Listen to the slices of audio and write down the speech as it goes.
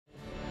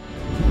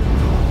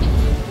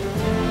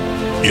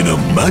In a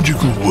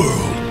magical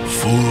world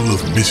full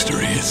of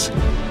mysteries,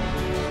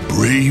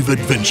 brave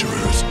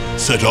adventurers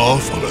set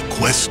off on a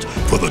quest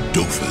for the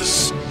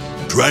DOFUS,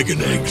 dragon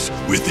eggs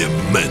with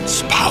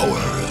immense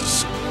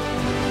powers.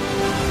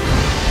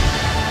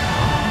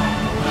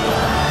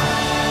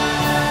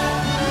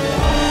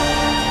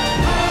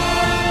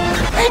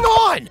 Hang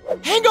on!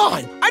 Hang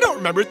on! I don't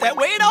remember it that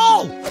way at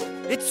all!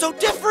 It's so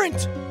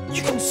different!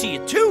 You can see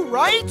it too,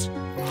 right?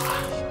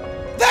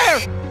 There!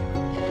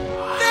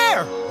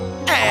 There!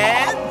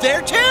 And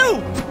there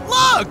too!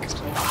 Look!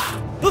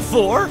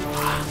 Before,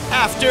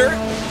 after,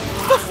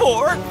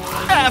 before,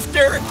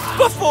 after,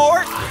 before,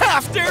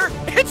 after!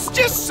 It's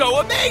just so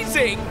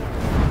amazing!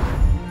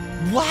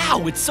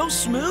 Wow, it's so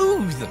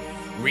smooth!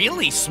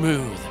 Really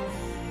smooth!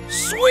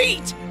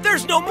 Sweet!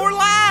 There's no more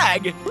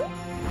lag!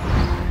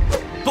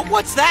 But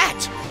what's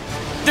that?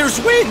 There's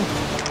wind!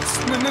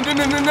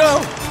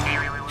 No!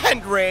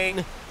 And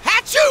rain!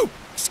 Achoo!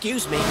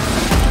 Excuse me.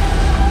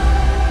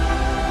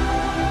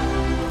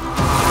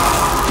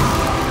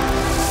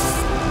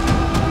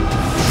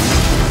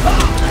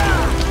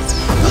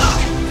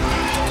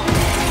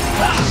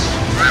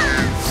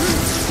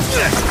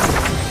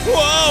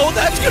 Whoa,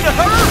 that's gonna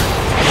hurt!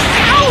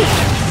 Ow!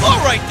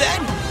 All right then,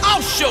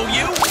 I'll show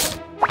you!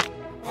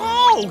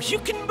 Oh, you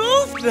can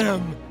move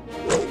them!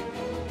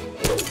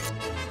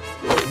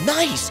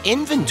 Nice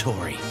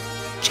inventory.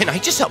 Can I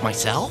just help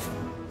myself?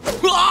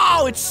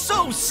 Oh, it's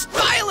so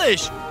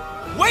stylish!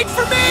 Wait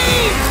for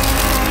me!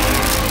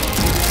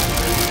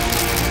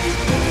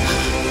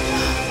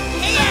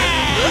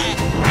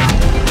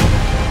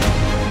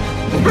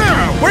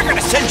 Yeah! We're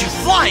gonna send you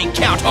flying,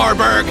 Count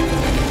Harburg!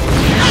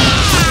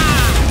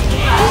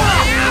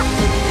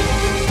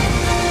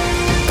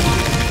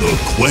 The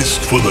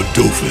quest for the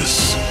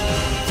DOFUS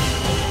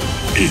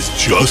is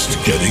just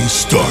getting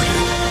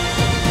started.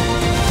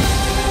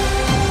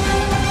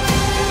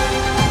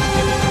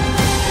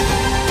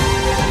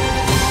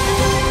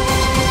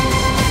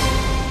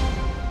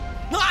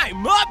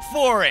 I'm up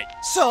for it!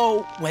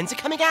 So, when's it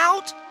coming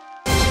out?